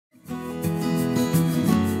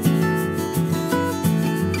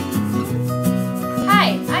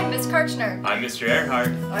Marchner. I'm Mr. Earhart.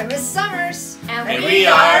 I'm Miss Summers. And we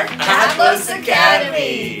are Athlos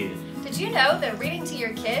Academy. Did you know that reading to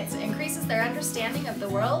your kids increases their understanding of the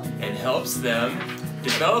world? And helps them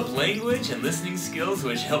develop language and listening skills,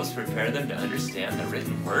 which helps prepare them to understand the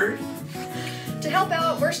written word? To help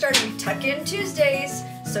out, we're starting Tuck In Tuesdays,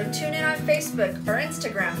 so tune in on Facebook or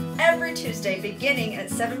Instagram every Tuesday beginning at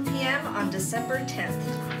 7 p.m. on December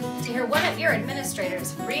 10th. To hear one of your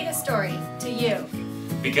administrators read a story to you.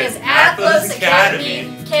 Because Athlos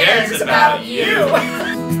Academy cares about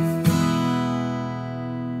you.